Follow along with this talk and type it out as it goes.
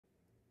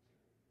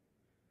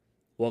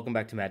Welcome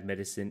back to Mad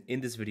Medicine. In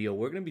this video,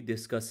 we're going to be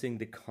discussing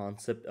the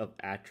concept of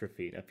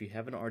atrophy. Now, if you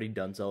haven't already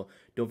done so,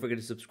 don't forget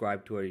to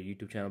subscribe to our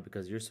YouTube channel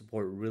because your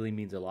support really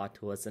means a lot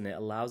to us and it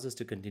allows us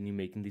to continue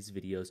making these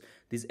videos,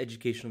 these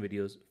educational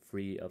videos,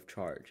 free of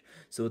charge.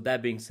 So with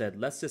that being said,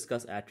 let's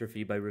discuss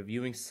atrophy by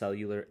reviewing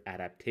cellular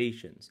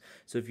adaptations.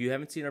 So if you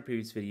haven't seen our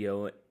previous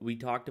video, we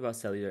talked about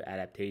cellular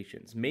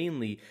adaptations,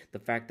 mainly the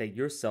fact that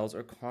your cells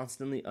are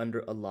constantly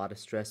under a lot of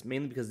stress,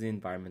 mainly because of the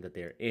environment that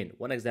they're in.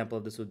 One example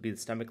of this would be the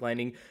stomach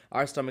lining.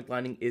 Our stomach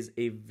lining is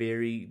a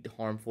very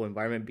harmful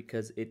environment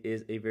because it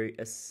is a very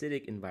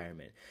acidic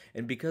environment.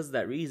 And because of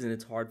that reason,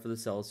 it's hard for the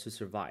cells to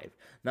survive.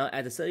 Now,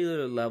 at the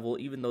cellular level,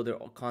 even though they're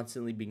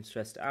constantly being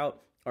stressed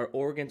out, our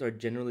organs are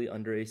generally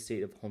under a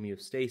state of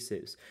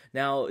homeostasis.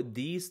 Now,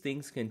 these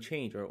things can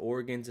change. Our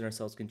organs and our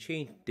cells can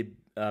change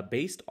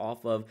based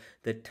off of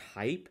the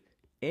type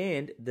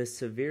and the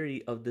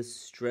severity of the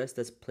stress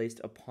that's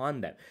placed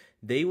upon them.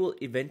 They will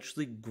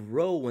eventually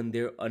grow when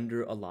they're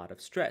under a lot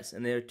of stress.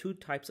 And there are two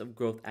types of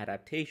growth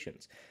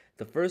adaptations.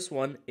 The first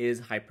one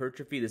is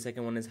hypertrophy. The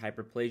second one is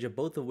hyperplasia,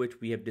 both of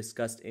which we have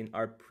discussed in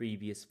our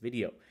previous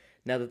video.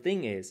 Now, the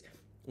thing is,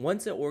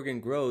 once an organ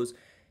grows,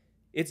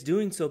 it's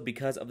doing so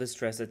because of the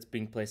stress that's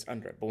being placed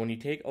under it. But when you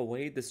take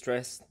away the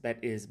stress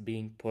that is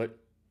being put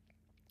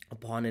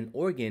upon an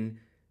organ,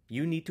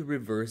 you need to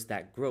reverse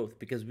that growth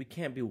because we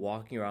can't be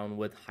walking around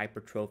with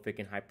hypertrophic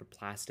and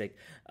hyperplastic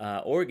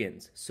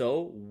organs.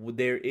 So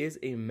there is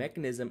a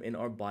mechanism in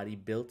our body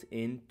built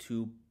in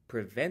to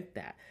prevent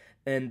that.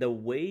 And the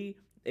way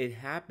it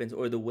happens,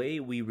 or the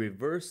way we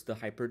reverse the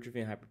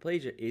hypertrophy and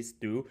hyperplasia, is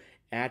through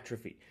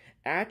atrophy.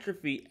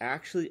 Atrophy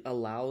actually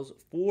allows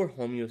for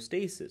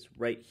homeostasis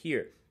right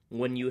here.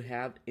 When you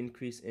have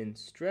increase in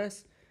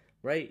stress,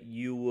 right,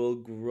 you will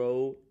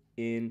grow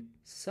in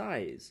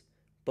size.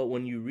 But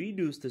when you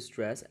reduce the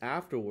stress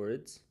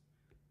afterwards,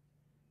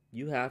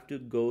 you have to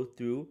go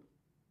through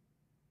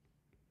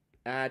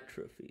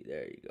atrophy.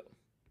 There you go.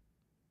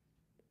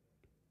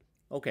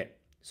 Okay,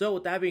 so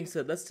with that being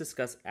said, let's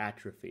discuss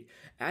atrophy.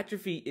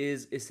 Atrophy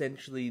is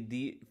essentially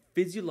the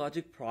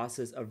physiologic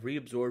process of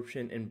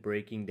reabsorption and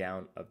breaking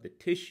down of the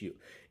tissue.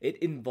 It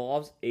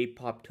involves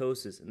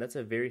apoptosis, and that's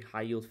a very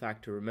high yield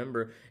fact to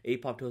remember.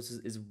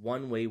 Apoptosis is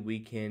one way we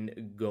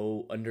can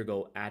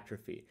undergo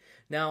atrophy.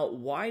 Now,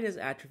 why does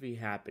atrophy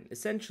happen?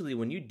 Essentially,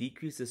 when you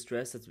decrease the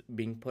stress that's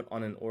being put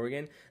on an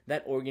organ,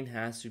 that organ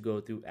has to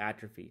go through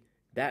atrophy.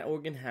 That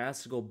organ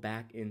has to go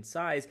back in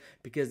size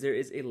because there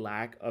is a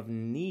lack of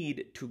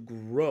need to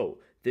grow.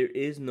 There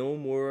is no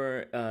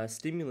more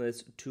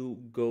stimulus to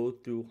go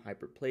through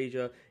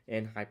hyperplasia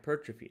and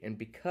hypertrophy. And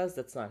because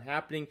that's not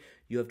happening,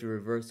 you have to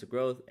reverse the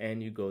growth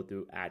and you go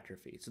through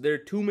atrophy. So there are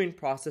two main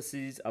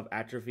processes of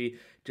atrophy,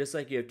 just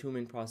like you have two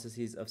main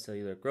processes of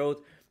cellular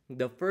growth.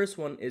 The first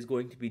one is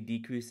going to be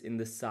decrease in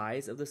the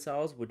size of the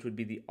cells, which would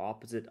be the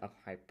opposite of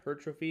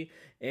hypertrophy.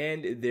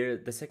 And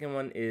the second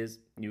one is,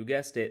 you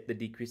guessed it, the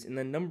decrease in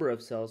the number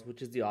of cells,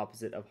 which is the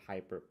opposite of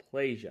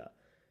hyperplasia.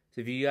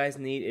 So if you guys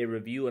need a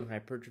review on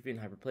hypertrophy and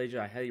hyperplasia,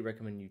 I highly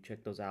recommend you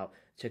check those out.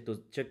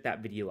 Check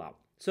that video out.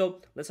 So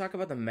let's talk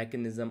about the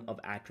mechanism of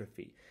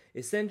atrophy.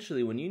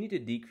 Essentially, when you need to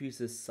decrease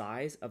the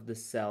size of the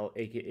cell,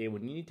 aka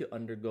when you need to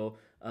undergo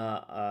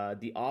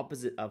the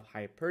opposite of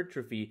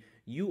hypertrophy,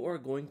 you are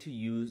going to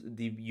use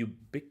the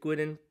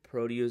ubiquitin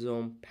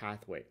proteasome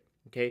pathway.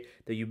 Okay,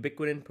 the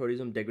ubiquitin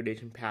proteasome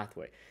degradation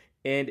pathway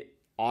and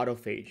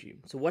autophagy.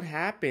 So what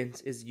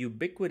happens is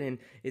ubiquitin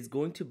is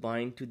going to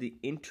bind to the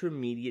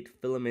intermediate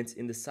filaments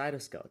in the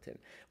cytoskeleton.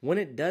 When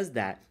it does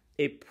that,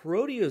 a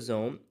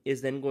proteasome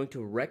is then going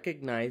to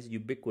recognize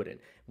ubiquitin.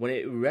 When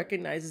it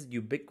recognizes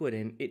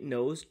ubiquitin, it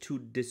knows to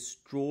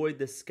destroy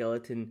the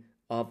skeleton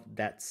of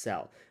that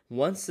cell.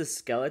 Once the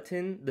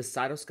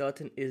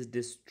cytoskeleton is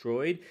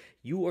destroyed,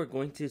 you are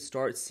going to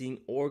start seeing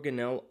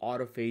organelle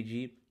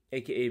autophagy,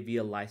 aka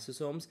via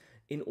lysosomes,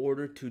 in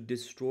order to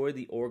destroy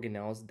the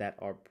organelles that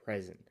are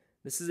present.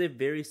 This is a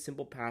very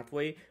simple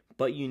pathway,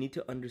 but you need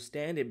to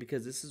understand it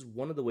because this is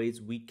one of the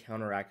ways we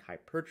counteract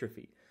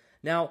hypertrophy.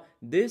 Now,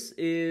 this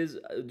is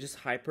just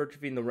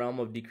hypertrophy in the realm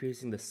of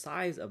decreasing the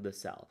size of the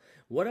cell.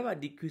 What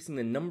about decreasing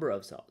the number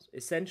of cells?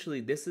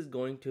 Essentially, this is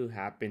going to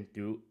happen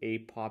through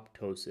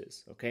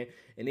apoptosis, okay?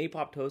 In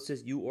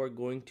apoptosis, you are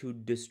going to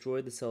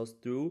destroy the cells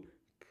through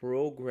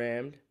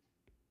programmed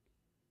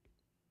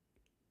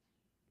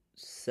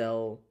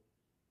cell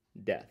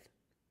death,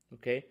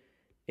 okay?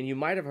 And you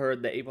might have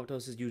heard that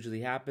apoptosis usually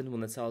happens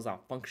when the cell is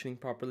not functioning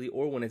properly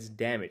or when it's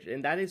damaged.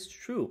 And that is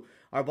true.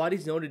 Our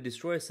bodies know to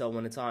destroy a cell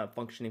when it's not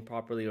functioning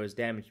properly or is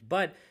damaged.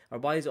 But our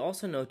bodies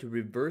also know to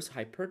reverse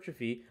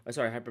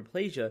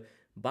hyperplasia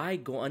by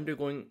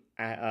undergoing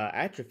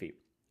atrophy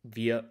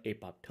via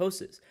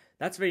apoptosis.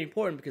 That's very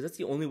important because that's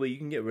the only way you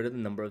can get rid of the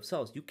number of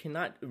cells. You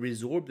cannot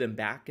resorb them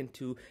back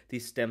into the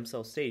stem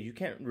cell stage. You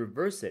can't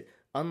reverse it,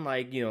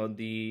 unlike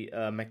the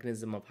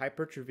mechanism of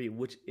hypertrophy,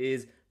 which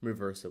is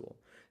reversible.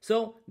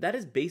 So that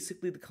is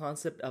basically the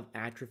concept of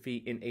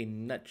atrophy in a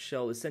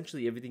nutshell,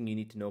 essentially everything you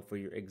need to know for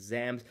your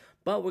exams.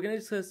 But we're going to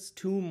discuss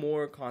two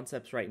more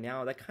concepts right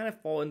now that kind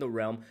of fall in the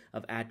realm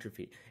of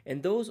atrophy.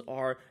 And those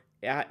are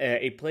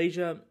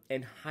aplasia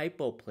and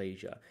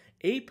hypoplasia.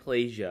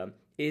 Aplasia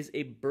is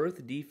a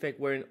birth defect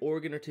where an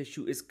organ or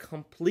tissue is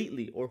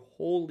completely or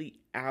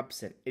wholly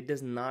absent. It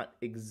does not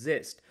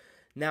exist.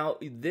 Now,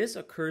 this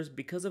occurs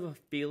because of a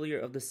failure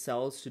of the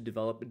cells to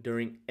develop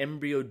during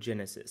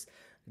embryogenesis.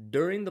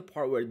 During the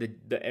part where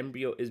the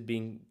embryo is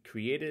being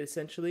created,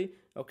 essentially,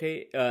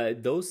 okay,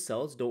 those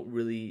cells don't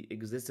really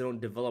exist, they don't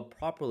develop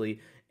properly,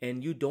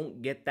 and you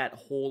don't get that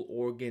whole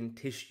organ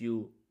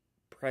tissue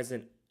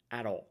present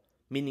at all,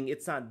 meaning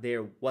it's not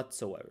there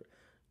whatsoever.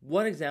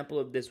 One example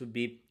of this would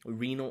be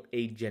renal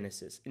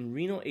agenesis. In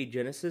renal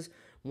agenesis,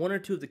 one or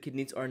two of the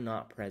kidneys are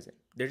not present.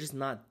 They're just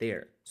not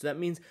there. So that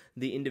means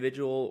the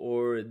individual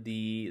or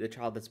the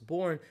child that's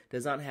born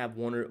does not have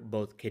one or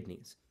both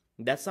kidneys.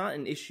 That's not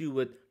an issue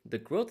with the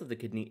growth of the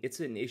kidney. It's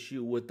an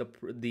issue with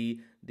the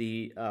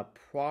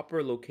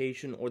proper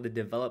location or the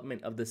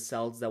development of the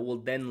cells that will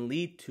then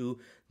lead to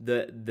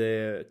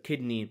the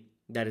kidney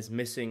that is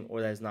missing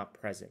or that is not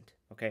present.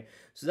 Okay,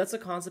 so that's the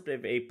concept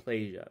of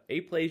aplasia.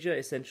 Aplasia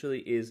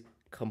essentially is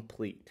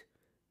complete.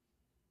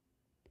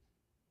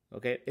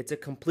 Okay, it's a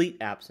complete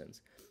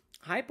absence.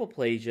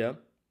 Hypoplasia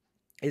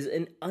is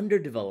an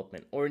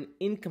underdevelopment or an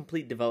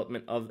incomplete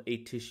development of a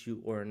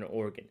tissue or an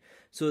organ.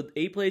 So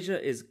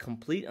aplasia is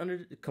complete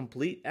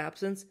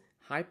absence.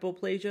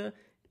 Hypoplasia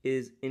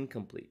is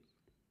incomplete.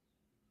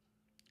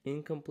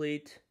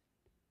 Incomplete,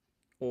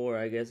 or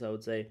I guess I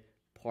would say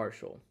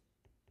partial.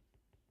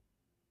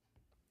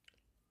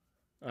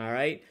 All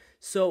right.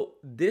 So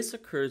this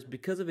occurs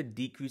because of a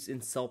decrease in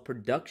cell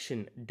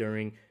production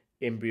during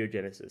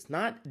embryogenesis,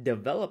 not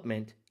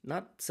development,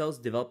 not cells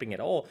developing at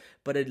all,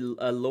 but a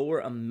lower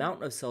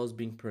amount of cells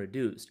being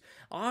produced.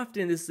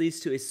 Often this leads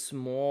to a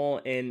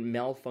small and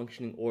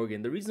malfunctioning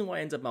organ. The reason why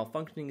it ends up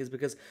malfunctioning is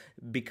because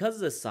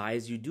of the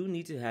size, you do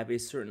need to have a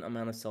certain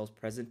amount of cells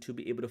present to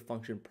be able to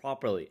function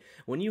properly.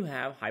 When you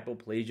have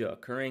hypoplasia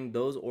occurring,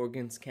 those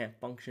organs can't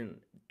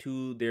function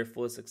to their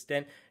fullest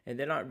extent, and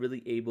they're not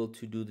really able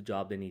to do the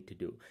job they need to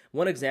do.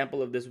 One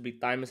example of this would be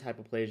thymus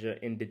hypoplasia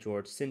in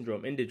DeGeorge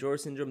syndrome. In DeGeorge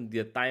syndrome,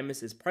 the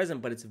thymus is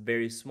present, but it's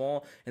very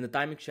small, and the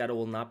thymic shadow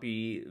will not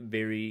be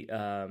very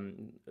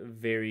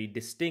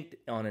distinct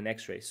on an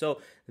x-ray. So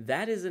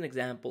that is an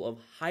example of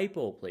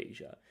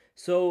hypoplasia.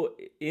 So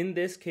in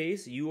this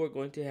case, you are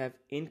going to have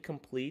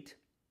incomplete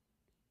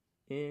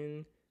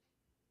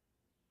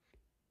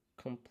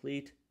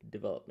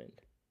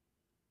development.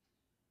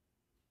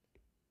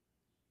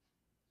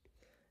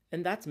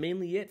 And that's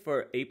mainly it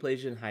for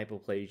aplasia and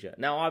hypoplasia.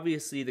 Now,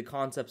 obviously, the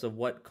concepts of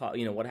what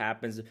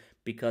happens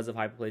because of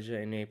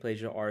hypoplasia and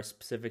aplasia are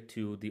specific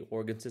to the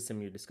organ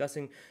system you're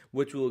discussing,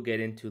 which we'll get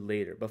into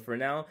later. But for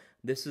now,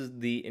 this is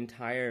the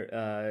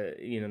entire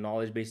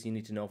knowledge base you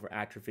need to know for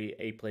atrophy,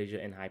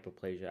 aplasia, and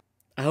hypoplasia.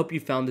 I hope you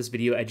found this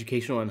video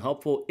educational and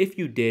helpful. If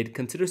you did,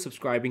 consider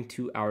subscribing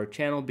to our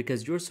channel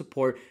because your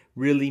support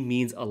really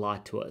means a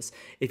lot to us.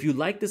 If you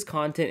like this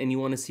content and you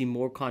want to see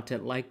more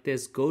content like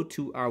this, go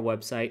to our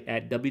website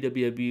at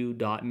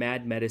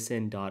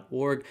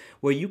www.madmedicine.org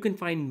where you can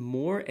find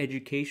more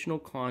educational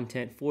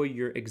content for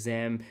your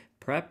exam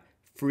prep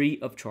free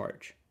of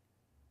charge.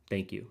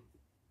 Thank you.